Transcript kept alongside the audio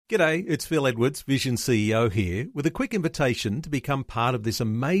G'day, it's Phil Edwards, Vision CEO here, with a quick invitation to become part of this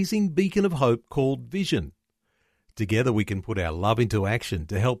amazing beacon of hope called Vision. Together we can put our love into action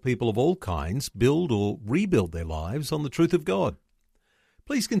to help people of all kinds build or rebuild their lives on the truth of God.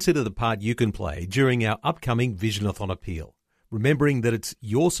 Please consider the part you can play during our upcoming Visionathon appeal, remembering that it's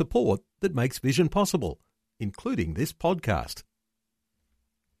your support that makes Vision possible, including this podcast.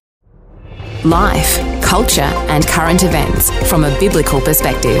 Life, culture and current events from a biblical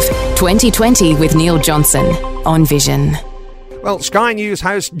perspective. 2020 with Neil Johnson on Vision. Well, Sky News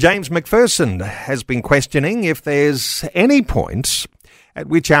host James Macpherson has been questioning if there's any point at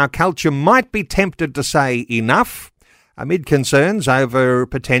which our culture might be tempted to say enough amid concerns over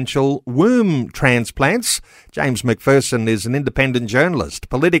potential womb transplants. James Macpherson is an independent journalist,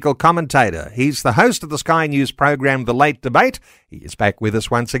 political commentator. He's the host of the Sky News program The Late Debate. He is back with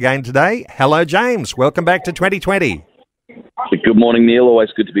us once again today. Hello, James. Welcome back to 2020. Good morning, Neil. Always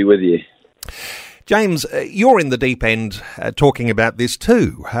good to be with you. James, you're in the deep end talking about this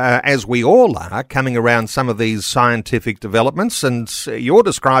too, as we all are, coming around some of these scientific developments, and you're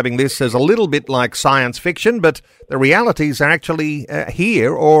describing this as a little bit like science fiction, but the realities are actually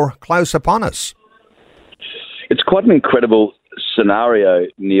here or close upon us. It's quite an incredible scenario,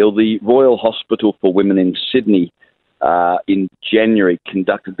 Neil. The Royal Hospital for Women in Sydney in January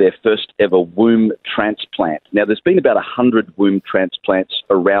conducted their first ever womb transplant. Now, there's been about 100 womb transplants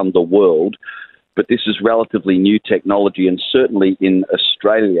around the world, but this is relatively new technology, and certainly in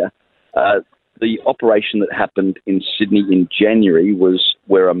Australia. The operation that happened in Sydney in January was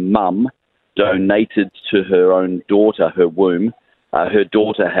where a mum donated to her own daughter her womb. Her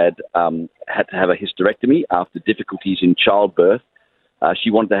daughter had to have a hysterectomy after difficulties in childbirth.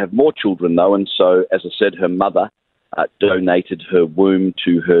 She wanted to have more children, though, and so, as I said, her mother donated her womb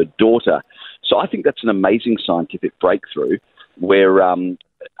to her daughter. So I think that's an amazing scientific breakthrough where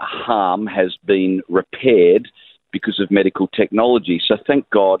harm has been repaired because of medical technology. So thank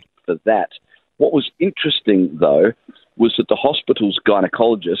God for that. What was interesting, though, was that the hospital's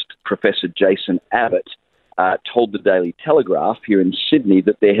gynecologist, Professor Jason Abbott, told the Daily Telegraph here in Sydney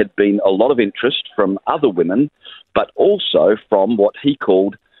that there had been a lot of interest from other women, but also from what he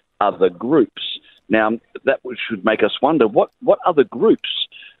called other groups. Now, that should make us wonder, what other groups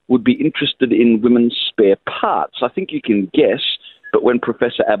would be interested in women's spare parts? I think you can guess, but when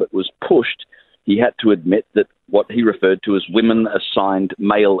Professor Abbott was pushed, he had to admit that what he referred to as women assigned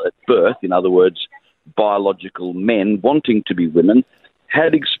male at birth, in other words, biological men wanting to be women,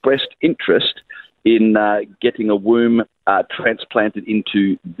 had expressed interest in getting a womb transplanted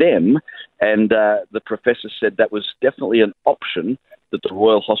into them. And the professor said that was definitely an option that the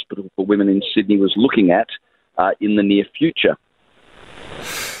Royal Hospital for Women in Sydney was looking at in the near future.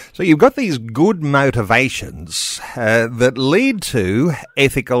 So you've got these good motivations that lead to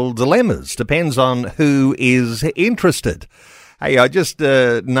ethical dilemmas. Depends on who is interested. Hey, I just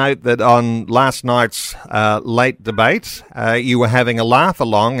note that on last night's Late Debate, you were having a laugh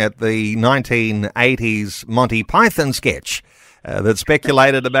along at the 1980s Monty Python sketch that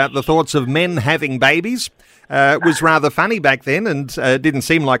speculated about the thoughts of men having babies. It was rather funny back then and didn't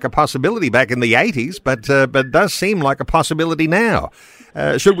seem like a possibility back in the 80s, but does seem like a possibility now.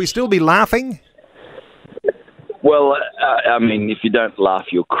 Should we still be laughing? Well, I mean, if you don't laugh,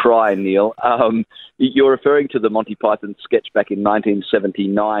 you'll cry, Neil. You're referring to the Monty Python sketch back in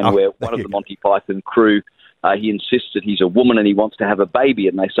 1979 where one of the Monty Python crew, he insists that he's a woman and he wants to have a baby,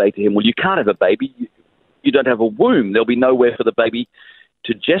 and they say to him, well, you can't have a baby. You don't have a womb. There'll be nowhere for the baby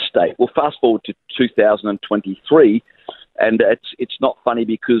to gestate. Well, fast forward to 2023, and it's not funny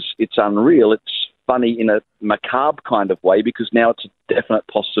because it's unreal. It's funny in a macabre kind of way because now it's a definite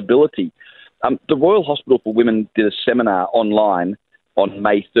possibility. The Royal Hospital for Women did a seminar online on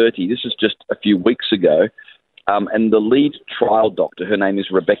May 30. This is just a few weeks ago. And the lead trial doctor, her name is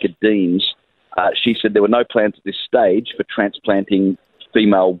Rebecca Deans, she said there were no plans at this stage for transplanting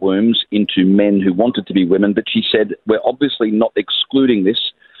female wombs into men who wanted to be women, but she said we're obviously not excluding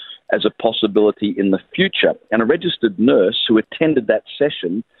this as a possibility in the future. And a registered nurse who attended that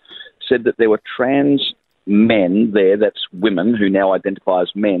session said that there were trans men there, that's women who now identify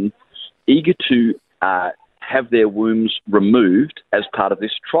as men, eager to have their wombs removed as part of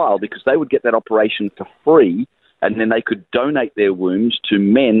this trial because they would get that operation for free and then they could donate their wombs to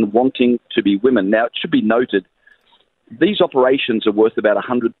men wanting to be women. Now, it should be noted, these operations are worth about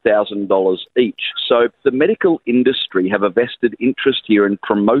 $100,000 each. So the medical industry have a vested interest here in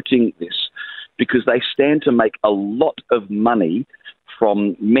promoting this because they stand to make a lot of money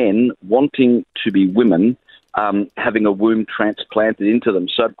from men wanting to be women having a womb transplanted into them.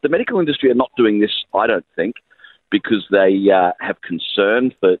 So the medical industry are not doing this, I don't think, because they have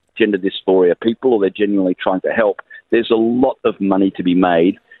concern for gender dysphoria people, or they're genuinely trying to help. There's a lot of money to be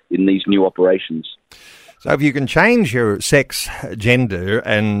made in these new operations. So if you can change your sex gender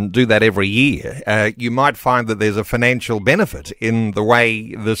and do that every year, you might find that there's a financial benefit in the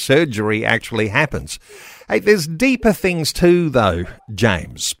way the surgery actually happens. Hey, there's deeper things too, though,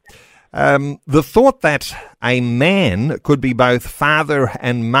 James. The thought that a man could be both father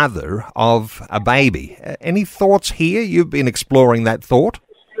and mother of a baby. Any thoughts here? You've been exploring that thought.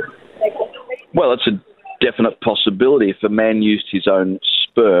 Well, it's a definite possibility. If a man used his own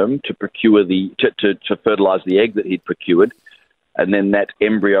sperm to procure to fertilise the egg that he'd procured, and then that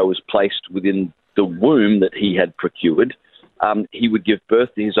embryo was placed within the womb that he had procured, he would give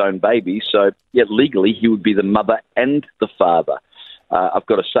birth to his own baby. So, yet legally, he would be the mother and the father. I've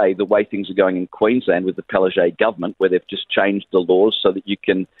got to say, the way things are going in Queensland with the Pellegay government, where they've just changed the laws so that you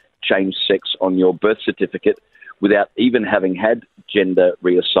can change sex on your birth certificate without even having had gender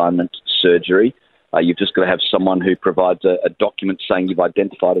reassignment surgery. You've just got to have someone who provides a document saying you've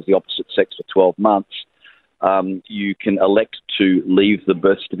identified as the opposite sex for 12 months. You can elect to leave the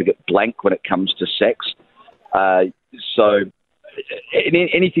birth certificate blank when it comes to sex. So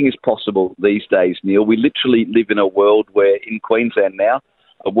anything is possible these days, Neil. We literally live in a world where in Queensland now,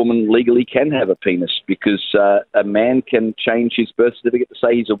 a woman legally can have a penis because a man can change his birth certificate to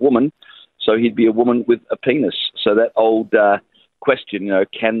say he's a woman, so he'd be a woman with a penis. So that old question,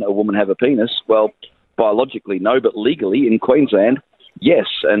 can a woman have a penis? Well, biologically, no, but legally in Queensland, yes.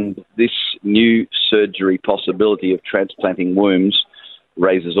 And this new surgery possibility of transplanting wombs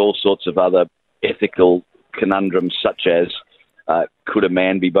raises all sorts of other ethical conundrums, such as could a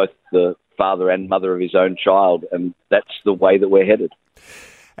man be both the father and mother of his own child? And that's the way that we're headed.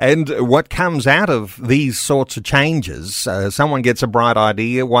 And what comes out of these sorts of changes, someone gets a bright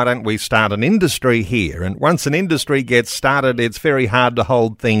idea, why don't we start an industry here? And once an industry gets started, it's very hard to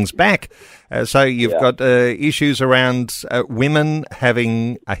hold things back. So you've got issues around women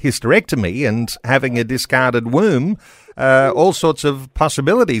having a hysterectomy and having a discarded womb. All sorts of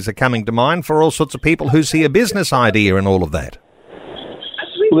possibilities are coming to mind for all sorts of people who see a business idea in all of that.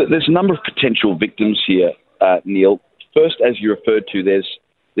 Well, there's a number of potential victims here, Neil. First, as you referred to,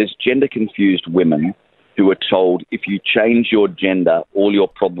 there's gender-confused women who are told if you change your gender, all your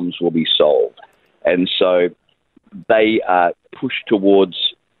problems will be solved. And so they are pushed towards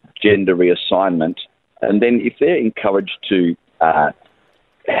gender reassignment. And then if they're encouraged to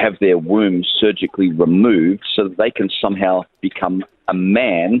have their womb surgically removed so that they can somehow become a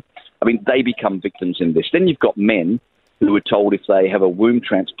man, they become victims in this. Then you've got men who are told if they have a womb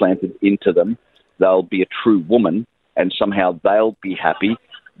transplanted into them, they'll be a true woman and somehow they'll be happy.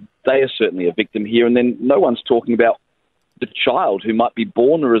 They are certainly a victim here. And then no one's talking about the child who might be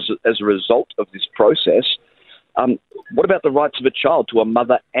born as a result of this process. What about the rights of a child to a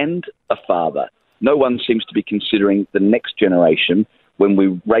mother and a father? No one seems to be considering the next generation when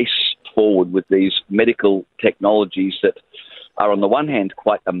we race forward with these medical technologies that are on the one hand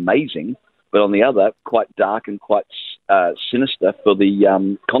quite amazing, but on the other quite dark and quite sinister for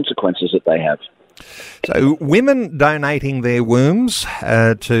the consequences that they have. So women donating their wombs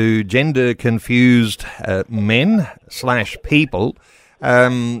to gender-confused men/people,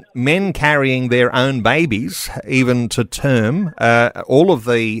 men carrying their own babies, even to term, all of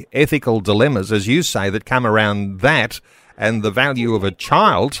the ethical dilemmas, as you say, that come around that, and the value of a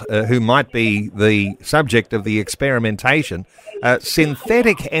child who might be the subject of the experimentation,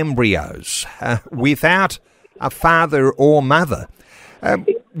 synthetic embryos without a father or mother.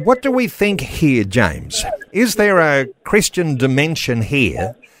 What do we think here, James? Is there a Christian dimension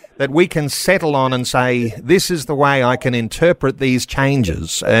here that we can settle on and say, this is the way I can interpret these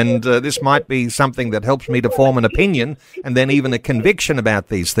changes, and this might be something that helps me to form an opinion and then even a conviction about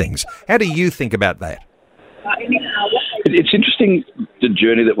these things? How do you think about that? It's interesting, the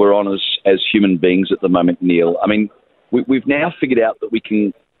journey that we're on as human beings at the moment, Neil. We've now figured out that we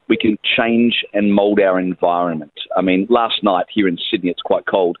can change and mould our environment. Last night here in Sydney, it's quite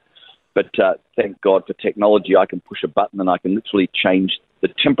cold, but thank God for technology. I can push a button and I can literally change the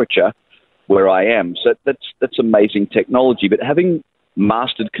temperature where I am. So that's amazing technology. But having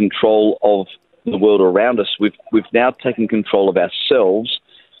mastered control of the world around us, we've now taken control of ourselves,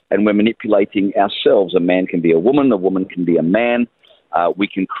 and we're manipulating ourselves. A man can be a woman can be a man. We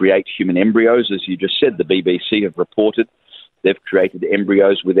can create human embryos, as you just said. The BBC have reported they've created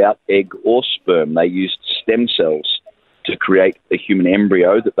embryos without egg or sperm. They used stem cells to create a human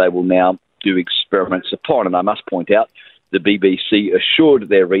embryo that they will now do experiments upon. And I must point out, the BBC assured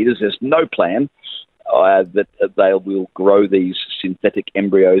their readers there's no plan that they will grow these synthetic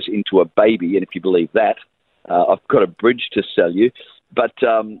embryos into a baby. And if you believe that, I've got a bridge to sell you. But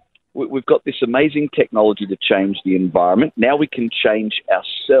we've got this amazing technology to change the environment. Now we can change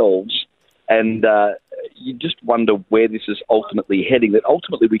ourselves. And you just wonder where this is ultimately heading, that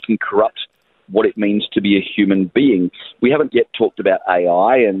ultimately we can corrupt what it means to be a human being. We haven't yet talked about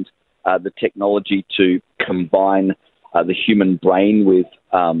AI and the technology to combine the human brain with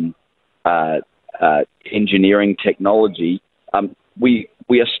engineering technology. We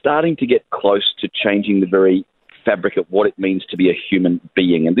are starting to get close to changing the very fabric of what it means to be a human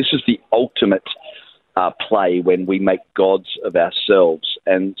being. And this is the ultimate play when we make gods of ourselves.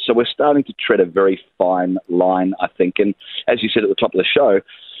 And so we're starting to tread a very fine line, I think. And as you said at the top of the show,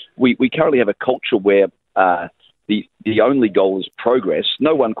 we currently have a culture where the only goal is progress.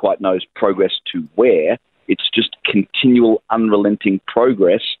 No one quite knows progress to where. It's just continual, unrelenting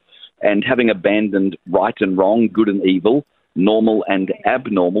progress. And having abandoned right and wrong, good and evil, normal and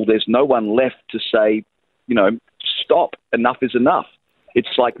abnormal, there's no one left to say, stop, enough is enough.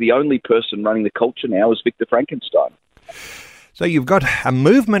 It's like the only person running the culture now is Victor Frankenstein. So you've got a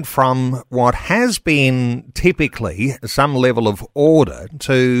movement from what has been typically some level of order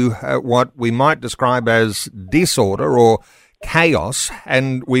to what we might describe as disorder or chaos,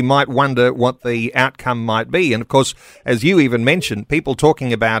 and we might wonder what the outcome might be. And of course, as you even mentioned, people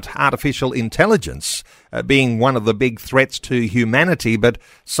talking about artificial intelligence being one of the big threats to humanity, but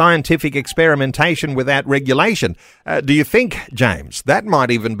scientific experimentation without regulation. Do you think, James, that might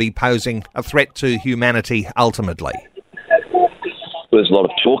even be posing a threat to humanity ultimately? There's a lot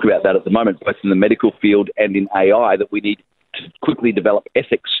of talk about that at the moment, both in the medical field and in AI, that we need to quickly develop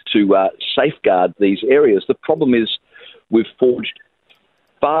ethics to safeguard these areas. The problem is we've forged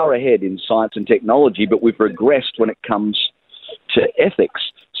far ahead in science and technology, but we've regressed when it comes to ethics.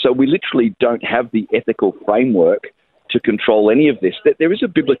 So we literally don't have the ethical framework to control any of this. There is a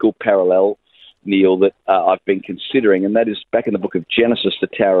biblical parallel, Neil, that I've been considering, and that is back in the book of Genesis, the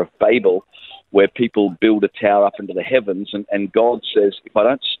Tower of Babel, where people build a tower up into the heavens, and God says, if I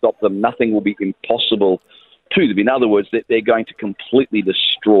don't stop them, nothing will be impossible to them. In other words, that they're going to completely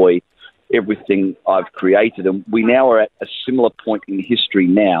destroy everything I've created. And we now are at a similar point in history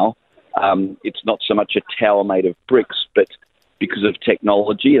now. It's not so much a tower made of bricks, but because of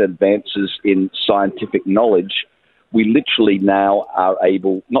technology and advances in scientific knowledge, we literally now are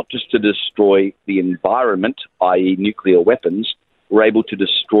able not just to destroy the environment, i.e. nuclear weapons, we're able to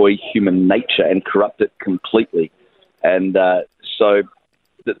destroy human nature and corrupt it completely. And so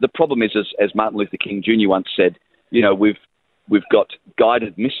the problem is, as Martin Luther King Jr. once said, we've got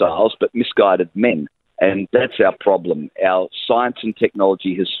guided missiles, but misguided men. And that's our problem. Our science and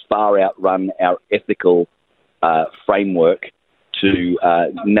technology has far outrun our ethical framework to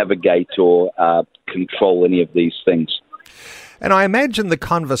navigate or control any of these things. And I imagine the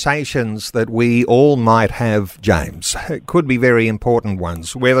conversations that we all might have, James, could be very important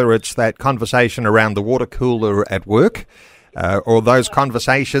ones, whether it's that conversation around the water cooler at work, or those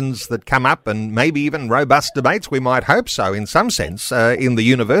conversations that come up, and maybe even robust debates, we might hope so in some sense, in the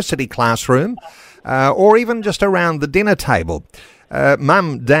university classroom, or even just around the dinner table.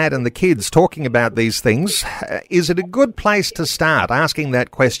 Mum, Dad and the kids talking about these things. Is it a good place to start asking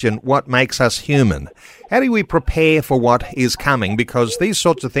that question, what makes us human? How do we prepare for what is coming? Because these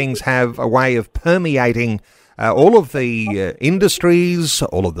sorts of things have a way of permeating all of the industries,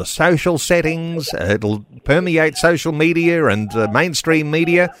 all of the social settings. It'll permeate social media and mainstream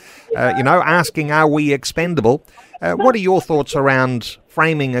media, asking, are we expendable? What are your thoughts around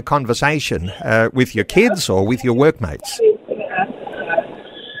framing a conversation with your kids or with your workmates?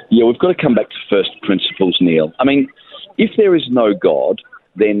 Yeah, we've got to come back to first principles, Neil. I mean, if there is no God,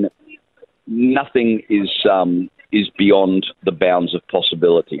 then nothing is beyond the bounds of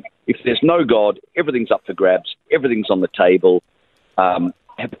possibility. If there's no God, everything's up for grabs, everything's on the table.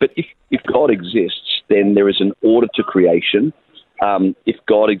 But if God exists, then there is an order to creation. If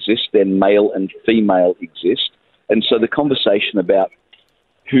God exists, then male and female exist. And so the conversation about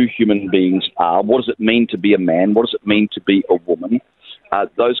who human beings are, what does it mean to be a man, what does it mean to be a woman,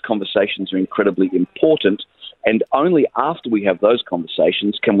 those conversations are incredibly important. And only after we have those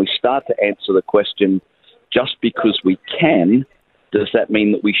conversations can we start to answer the question, just because we can, does that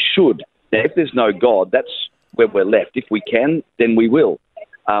mean that we should? Now, if there's no God, that's where we're left. If we can, then we will.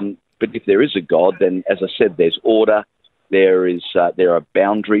 But if there is a God, then, as I said, there's order, there are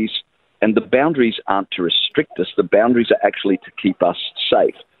boundaries, and the boundaries aren't to restrict us. The boundaries are actually to keep us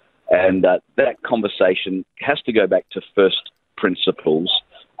safe. And that conversation has to go back to first principles.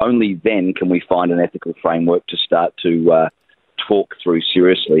 Only then can we find an ethical framework to start to talk through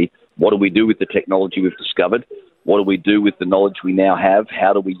seriously. What do we do with the technology we've discovered? What do we do with the knowledge we now have?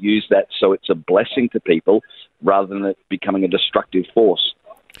 How do we use that so it's a blessing to people rather than it becoming a destructive force?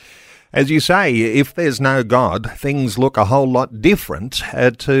 As you say, if there's no God, things look a whole lot different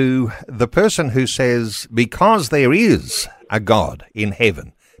to the person who says, because there is a God in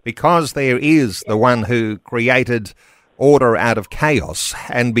heaven, because there is the one who created order out of chaos,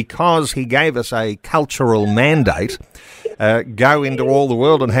 and because he gave us a cultural mandate, go into all the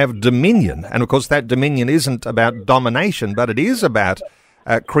world and have dominion. And of course that dominion isn't about domination, but it is about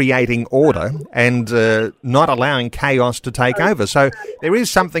creating order and not allowing chaos to take over. So there is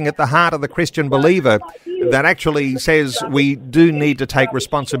something at the heart of the Christian believer that actually says we do need to take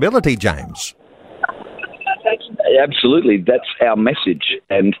responsibility, James. Absolutely. That's our message.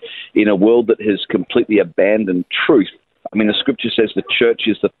 And in a world that has completely abandoned truth, I mean, the scripture says the church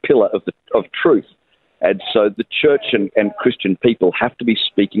is the pillar of truth. And so the church and Christian people have to be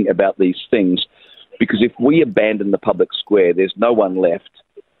speaking about these things, because if we abandon the public square, there's no one left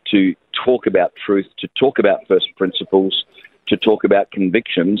to talk about truth, to talk about first principles, to talk about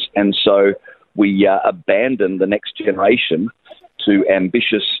convictions. And so we abandon the next generation to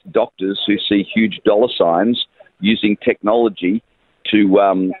ambitious doctors who see huge dollar signs using technology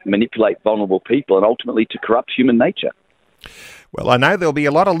to manipulate vulnerable people and ultimately to corrupt human nature. Well, I know there'll be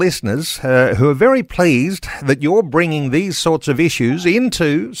a lot of listeners who are very pleased that you're bringing these sorts of issues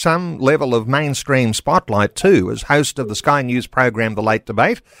into some level of mainstream spotlight too, as host of the Sky News program The Late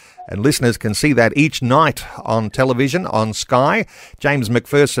Debate. And listeners can see that each night on television, on Sky. James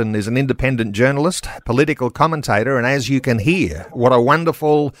Macpherson is an independent journalist, political commentator, and as you can hear, what a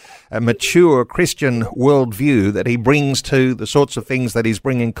wonderful, mature Christian worldview that he brings to the sorts of things that he's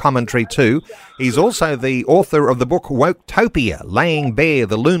bringing commentary to. He's also the author of the book Woketopia, laying bare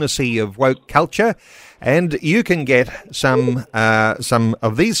the lunacy of woke culture. And you can get some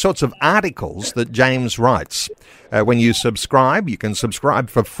of these sorts of articles that James writes. When you subscribe, you can subscribe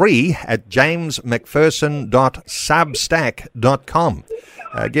for free at jamesmacpherson.substack.com.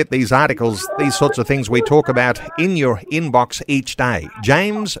 Get these articles, these sorts of things we talk about in your inbox each day.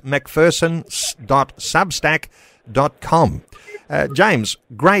 jamesmacpherson.substack.com. James,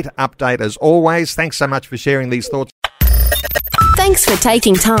 great update as always. Thanks so much for sharing these thoughts. Thanks for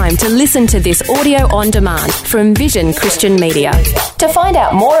taking time to listen to this audio on demand from Vision Christian Media. To find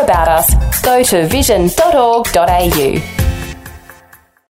out more about us, go to vision.org.au.